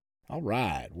All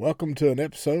right, welcome to an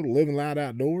episode of Living Loud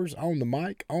Outdoors, on the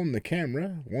mic, on the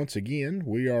camera. Once again,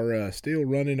 we are still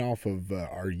running off of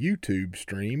our YouTube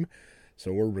stream.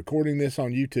 So we're recording this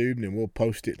on YouTube, and then we'll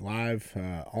post it live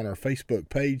on our Facebook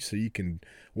page so you can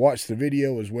watch the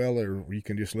video as well, or you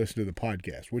can just listen to the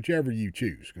podcast, whichever you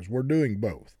choose, because we're doing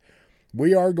both.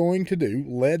 We are going to do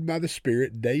Led by the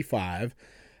Spirit, Day 5.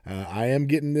 I am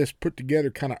getting this put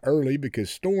together kind of early because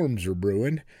storms are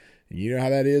brewing. You know how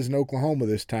that is in Oklahoma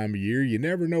this time of year. You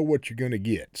never know what you're going to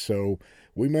get. So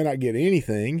we may not get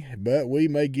anything, but we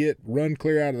may get run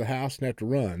clear out of the house and have to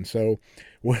run. So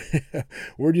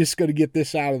we're just going to get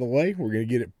this out of the way. We're going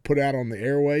to get it put out on the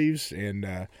airwaves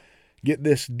and get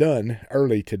this done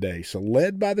early today. So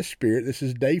Led by the Spirit, this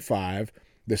is Day 5.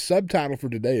 The subtitle for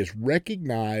today is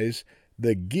Recognize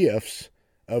the Gifts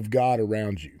of God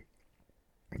Around You.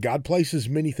 God places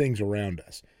many things around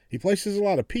us. He places a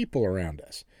lot of people around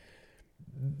us.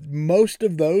 Most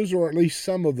of those, or at least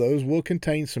some of those, will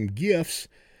contain some gifts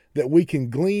that we can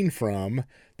glean from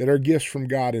that are gifts from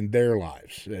God in their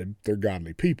lives. They're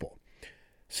godly people.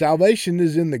 Salvation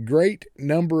is in the great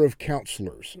number of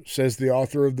counselors, says the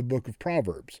author of the book of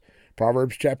Proverbs.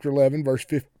 Proverbs chapter 11, verse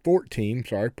 14,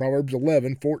 Proverbs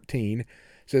 11:14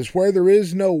 says, "Where there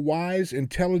is no wise,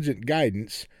 intelligent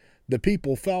guidance, the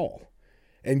people fall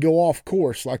and go off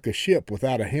course like a ship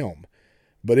without a helm.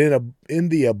 But in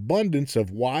the abundance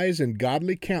of wise and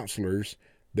godly counselors,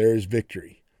 there is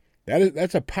victory."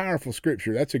 That's a powerful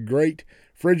scripture. That's a great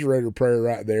refrigerator prayer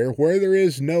right there. Where there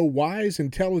is no wise,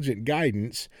 intelligent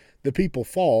guidance, the people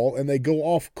fall and they go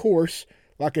off course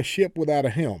like a ship without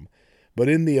a helm. But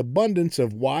in the abundance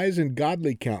of wise and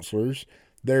godly counselors,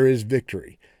 there is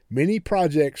victory. Many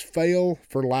projects fail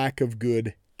for lack of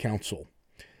good counsel,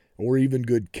 or even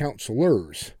good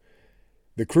counselors.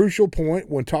 The crucial point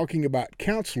when talking about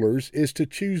counselors is to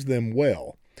choose them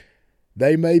well.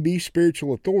 They may be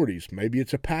spiritual authorities. Maybe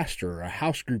it's a pastor, a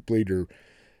house group leader,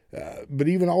 but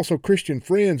even also Christian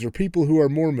friends or people who are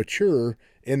more mature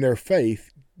in their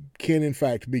faith can in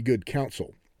fact be good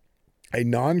counsel. A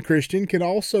non-Christian can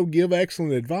also give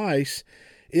excellent advice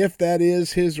if that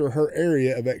is his or her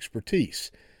area of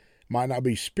expertise. Might not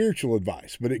be spiritual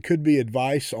advice, but it could be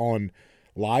advice on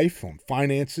life, on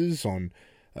finances, on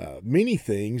many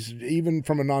things. Even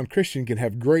from a non-Christian can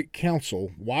have great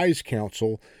counsel, wise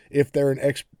counsel, if they're an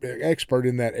expert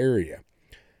in that area.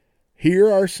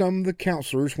 Here are some of the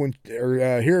counselors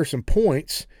here are some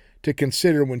points to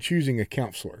consider when choosing a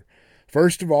counselor.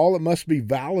 First of all, it must be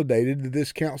validated that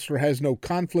this counselor has no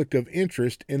conflict of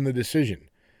interest in the decision.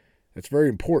 That's very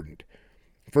important.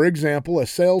 For example, a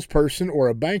salesperson or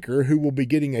a banker who will be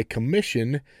getting a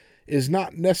commission is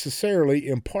not necessarily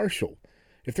impartial.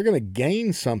 If they're going to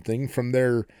gain something from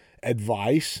their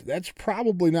advice, that's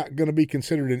probably not going to be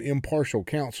considered an impartial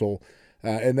counsel,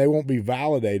 and they won't be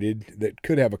validated. That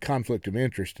could have a conflict of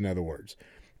interest, in other words.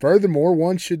 Furthermore,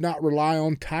 one should not rely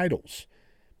on titles,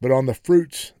 but on the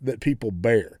fruits that people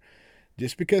bear.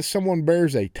 Just because someone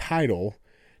bears a title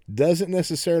doesn't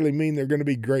necessarily mean they're going to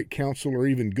be great counsel or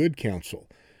even good counsel.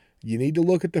 You need to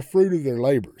look at the fruit of their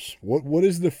labors. What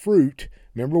is the fruit?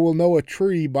 Remember, we'll know a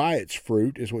tree by its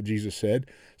fruit, is what Jesus said.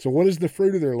 So what is the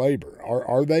fruit of their labor?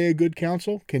 Are they a good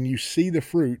counsel? Can you see the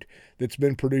fruit that's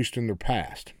been produced in their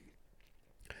past?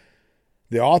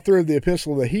 The author of the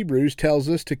Epistle of the Hebrews tells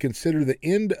us to consider the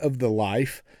end of the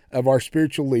life of our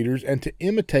spiritual leaders and to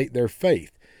imitate their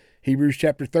faith. Hebrews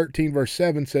chapter 13, verse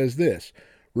 7 says this,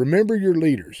 "Remember your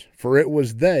leaders, for it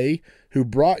was they who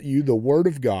brought you the word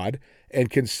of God, and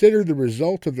consider the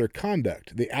result of their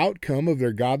conduct, the outcome of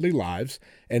their godly lives,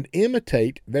 and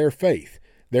imitate their faith,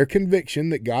 their conviction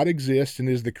that God exists and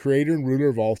is the creator and ruler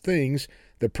of all things,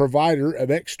 the provider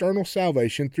of external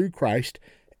salvation through Christ,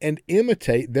 and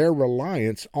imitate their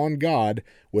reliance on God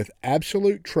with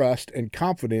absolute trust and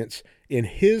confidence in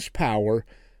His power,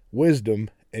 wisdom,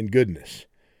 and goodness."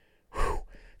 Whew.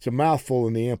 It's a mouthful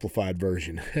in the Amplified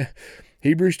Version.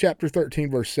 Hebrews chapter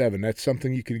 13, verse 7. That's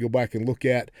something you can go back and look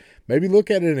at. Maybe look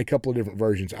at it in a couple of different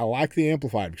versions. I like the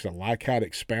Amplified because I like how it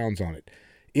expounds on it.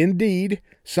 "Indeed,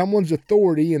 someone's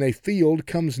authority in a field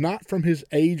comes not from his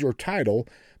age or title,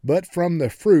 but from the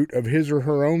fruit of his or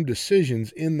her own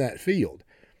decisions in that field."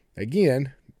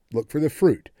 Again, look for the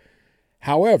fruit.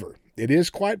 However, it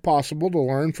is quite possible to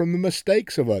learn from the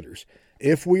mistakes of others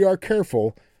if we are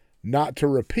careful not to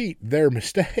repeat their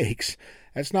mistakes.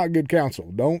 That's not good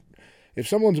counsel. If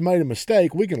someone's made a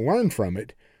mistake, we can learn from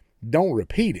it. Don't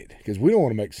repeat it, because we don't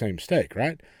want to make the same mistake,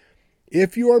 right?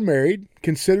 If you are married,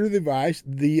 consider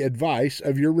the advice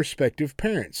of your respective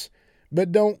parents,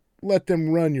 but don't let them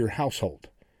run your household.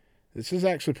 This is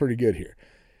actually pretty good here.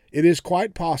 it is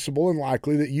quite possible and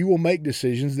likely that you will make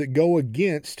decisions that go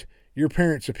against your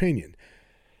parents' opinion.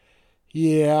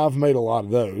 Yeah, I've made a lot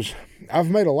of those. I've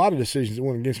made a lot of decisions that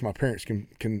went against my parents'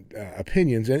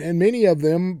 opinions, and many of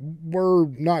them were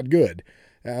not good.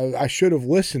 I should have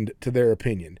listened to their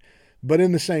opinion. But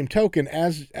in the same token,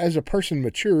 as a person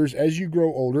matures, as you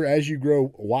grow older, as you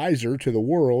grow wiser to the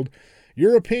world,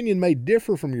 your opinion may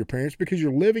differ from your parents because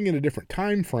you're living in a different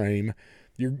time frame.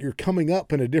 You're coming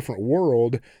up in a different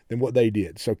world than what they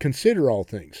did. So consider all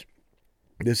things.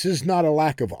 This is not a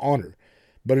lack of honor,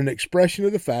 but an expression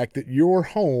of the fact that your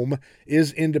home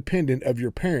is independent of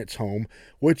your parents' home,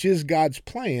 which is God's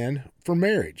plan for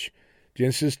marriage.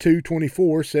 Genesis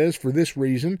 2:24 says, "For this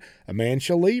reason, a man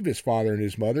shall leave his father and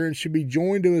his mother and shall be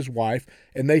joined to his wife,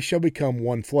 and they shall become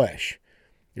one flesh."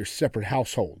 Your separate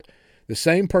household. The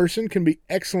same person can be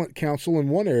excellent counsel in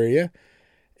one area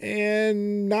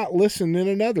and not listen in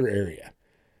another area,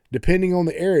 depending on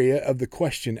the area of the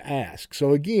question asked.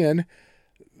 So again,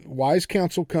 wise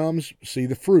counsel comes, see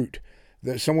the fruit.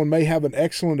 That someone may have an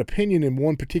excellent opinion in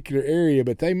one particular area,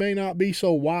 but they may not be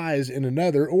so wise in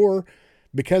another, or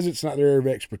because it's not their area of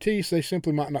expertise, they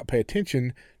simply might not pay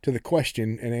attention to the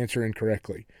question and answer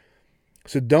incorrectly.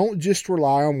 So don't just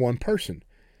rely on one person.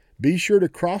 Be sure to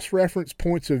cross-reference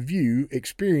points of view,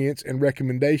 experience, and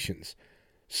recommendations.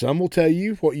 Some will tell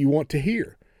you what you want to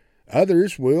hear.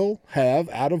 Others will have,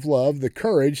 out of love, the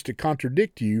courage to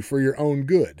contradict you for your own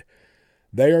good.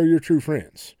 They are your true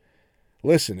friends.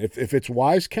 Listen, if it's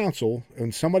wise counsel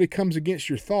and somebody comes against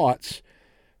your thoughts,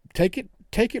 take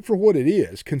it for what it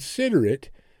is. Consider it,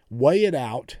 weigh it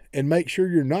out, and make sure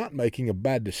you're not making a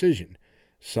bad decision.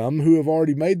 Some who have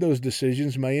already made those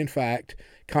decisions may, in fact,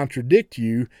 contradict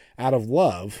you out of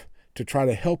love to try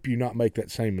to help you not make that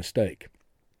same mistake.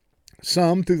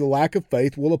 Some, through the lack of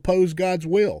faith, will oppose God's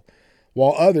will,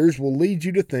 while others will lead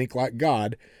you to think like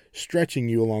God, stretching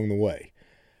you along the way.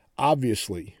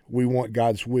 Obviously, we want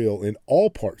God's will in all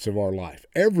parts of our life,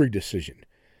 every decision.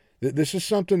 This is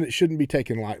something that shouldn't be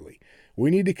taken lightly. We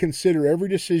need to consider every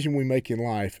decision we make in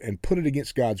life and put it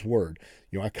against God's word.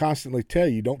 I constantly tell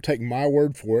you, don't take my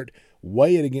word for it.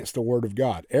 Weigh it against the word of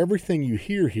God. Everything you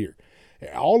hear here,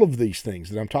 all of these things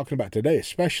that I'm talking about today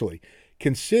especially,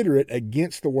 consider it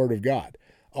against the word of God.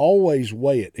 Always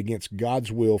weigh it against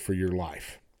God's will for your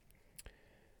life.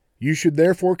 You should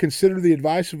therefore consider the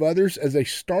advice of others as a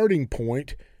starting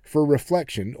point for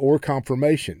reflection or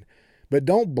confirmation. But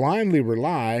don't blindly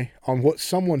rely on what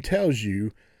someone tells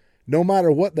you, no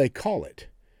matter what they call it.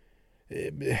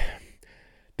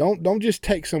 Don't just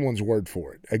take someone's word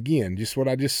for it. Again, just what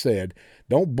I just said.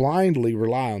 Don't blindly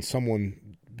rely on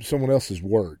someone else's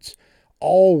words.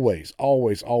 Always,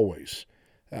 always, always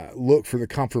look for the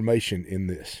confirmation in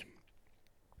this.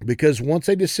 Because once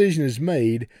a decision is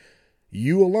made,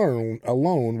 you alone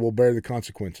will bear the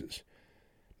consequences.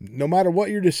 No matter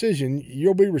what your decision,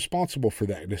 you'll be responsible for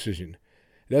that decision.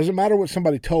 It doesn't matter what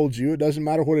somebody told you. It doesn't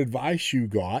matter what advice you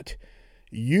got.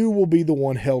 You will be the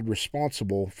one held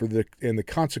responsible for the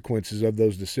consequences of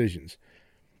those decisions.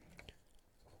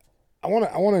 I want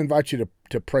to invite you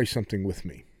to pray something with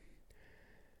me.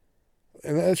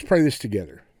 And let's pray this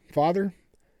together. Father,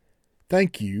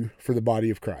 thank you for the body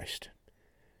of Christ.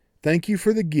 Thank you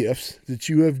for the gifts that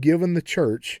you have given the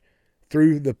church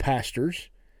through the pastors.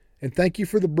 And thank you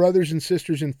for the brothers and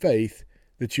sisters in faith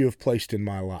that you have placed in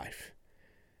my life.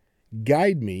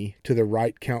 Guide me to the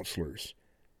right counselors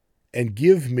and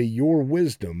give me your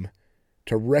wisdom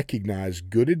to recognize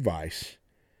good advice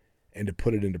and to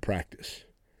put it into practice.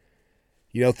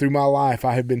 Through my life,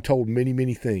 I have been told many,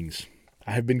 many things.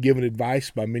 I have been given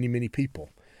advice by many, many people.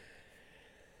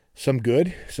 Some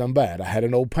good, some bad. I had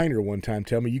an old painter one time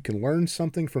tell me you can learn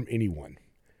something from anyone.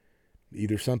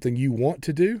 Either something you want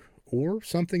to do or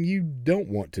something you don't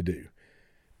want to do.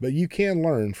 But you can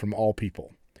learn from all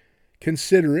people.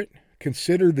 Consider it.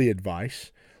 Consider the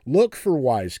advice. Look for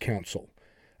wise counsel.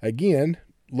 Again,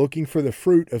 looking for the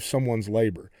fruit of someone's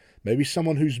labor. Maybe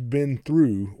someone who's been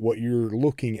through what you're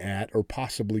looking at or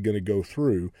possibly going to go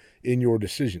through in your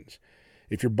decisions.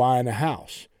 If you're buying a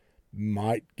house,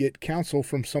 might get counsel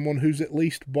from someone who's at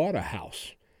least bought a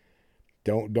house.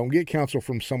 Don't get counsel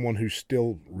from someone who's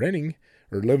still renting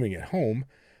or living at home.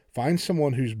 Find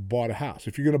someone who's bought a house.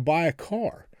 If you're going to buy a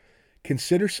car,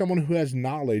 consider someone who has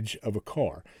knowledge of a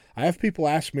car. I have people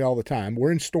ask me all the time,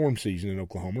 we're in storm season in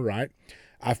Oklahoma, right?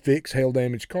 I fix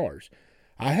hail-damaged cars.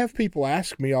 I have people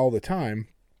ask me all the time,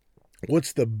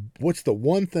 what's the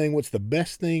one thing, what's the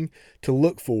best thing to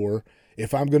look for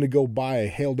if I'm going to go buy a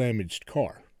hail-damaged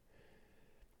car?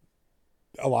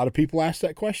 A lot of people ask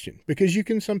that question because you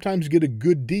can sometimes get a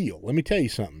good deal. Let me tell you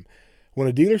something. When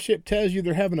a dealership tells you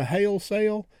they're having a hail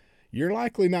sale, you're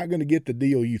likely not going to get the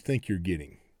deal you think you're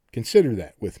getting. Consider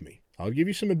that with me. I'll give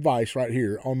you some advice right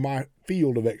here on my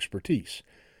field of expertise.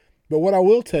 But what I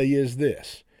will tell you is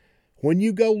this. When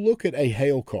you go look at a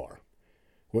hail car,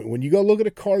 when you go look at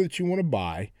a car that you want to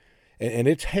buy and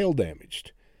it's hail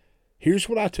damaged, here's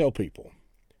what I tell people.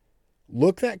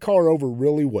 Look that car over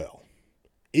really well.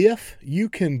 If you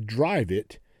can drive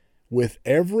it with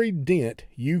every dent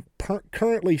you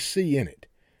currently see in it,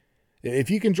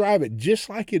 if you can drive it just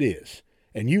like it is,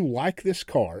 and you like this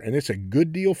car and it's a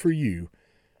good deal for you,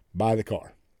 buy the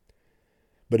car.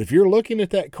 But if you're looking at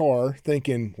that car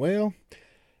thinking, well,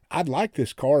 I'd like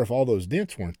this car if all those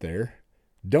dents weren't there,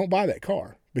 don't buy that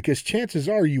car, because chances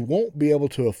are you won't be able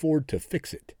to afford to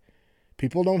fix it.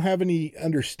 People don't have any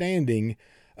understanding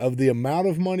of the amount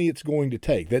of money it's going to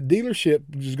take. That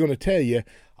dealership is going to tell you,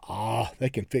 they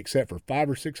can fix that for $500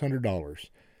 or $600.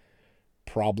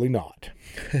 Probably not.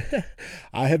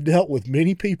 I have dealt with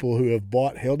many people who have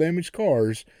bought hail-damaged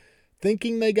cars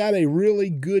thinking they got a really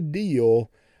good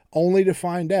deal, only to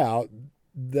find out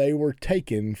they were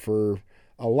taken for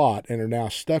a lot and are now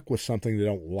stuck with something they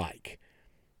don't like.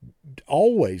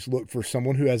 Always look for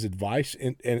someone who has advice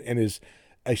and is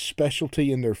a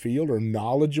specialty in their field or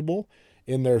knowledgeable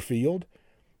in their field.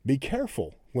 Be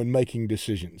careful when making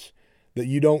decisions that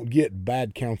you don't get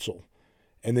bad counsel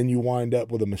and then you wind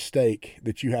up with a mistake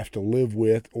that you have to live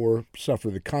with or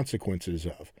suffer the consequences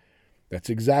of.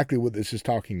 That's exactly what this is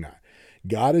talking about.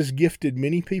 God has gifted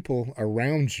many people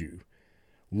around you.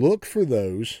 Look for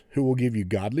those who will give you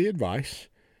godly advice,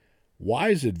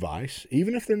 wise advice,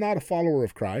 even if they're not a follower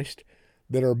of Christ,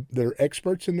 that are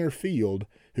experts in their field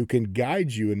who can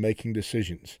guide you in making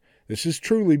decisions. This is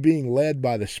truly being led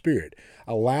by the Spirit,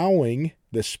 allowing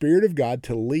the Spirit of God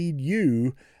to lead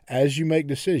you as you make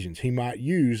decisions. He might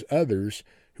use others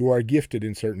who are gifted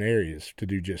in certain areas to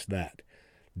do just that.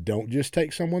 Don't just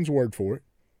take someone's word for it.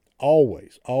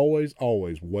 Always, always,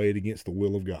 always weigh it against the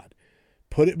will of God.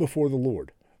 Put it before the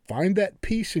Lord. Find that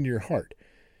peace in your heart.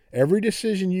 Every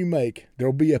decision you make,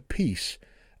 there'll be a peace,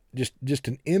 just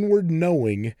an inward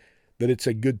knowing that it's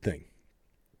a good thing.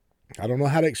 I don't know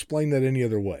how to explain that any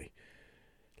other way.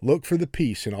 Look for the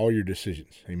peace in all your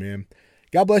decisions. Amen.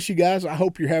 God bless you guys. I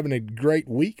hope you're having a great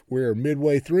week. We're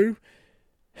midway through.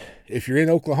 If you're in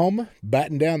Oklahoma,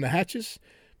 batten down the hatches,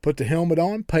 put the helmet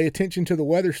on, pay attention to the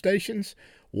weather stations,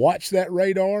 watch that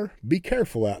radar, be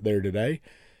careful out there today.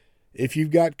 If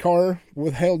you've got car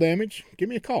with hail damage, give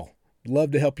me a call.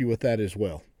 Love to help you with that as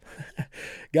well.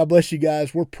 God bless you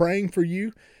guys. We're praying for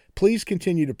you. Please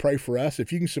continue to pray for us.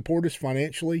 If you can support us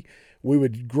financially, we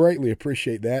would greatly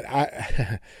appreciate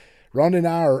that. Rhonda and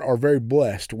I are very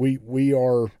blessed. We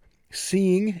are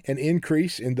seeing an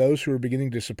increase in those who are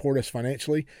beginning to support us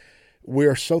financially. We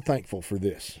are so thankful for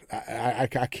this. I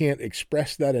can't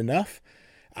express that enough.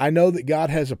 I know that God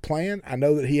has a plan. I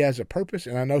know that He has a purpose,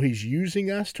 and I know He's using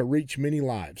us to reach many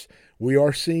lives. We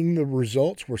are seeing the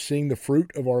results. We're seeing the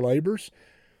fruit of our labors.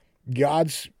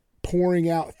 God's pouring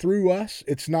out through us.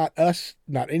 It's not us,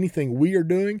 not anything we are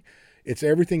doing. It's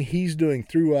everything He's doing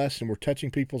through us, and we're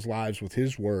touching people's lives with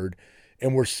His word,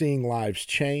 and we're seeing lives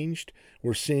changed.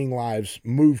 We're seeing lives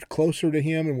moved closer to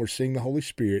Him, and we're seeing the Holy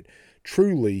Spirit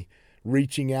truly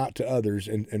reaching out to others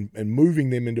and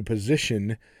moving them into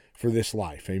position for this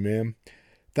life. Amen.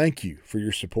 Thank you for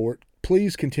your support.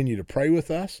 Please continue to pray with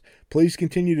us. Please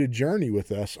continue to journey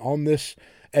with us on this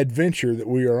adventure that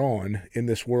we are on in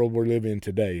this world we live in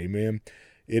today. Amen.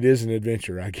 It is an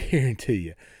adventure, I guarantee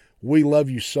you. We love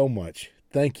you so much.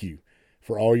 Thank you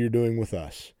for all you're doing with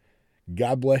us.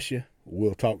 God bless you.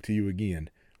 We'll talk to you again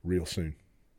real soon.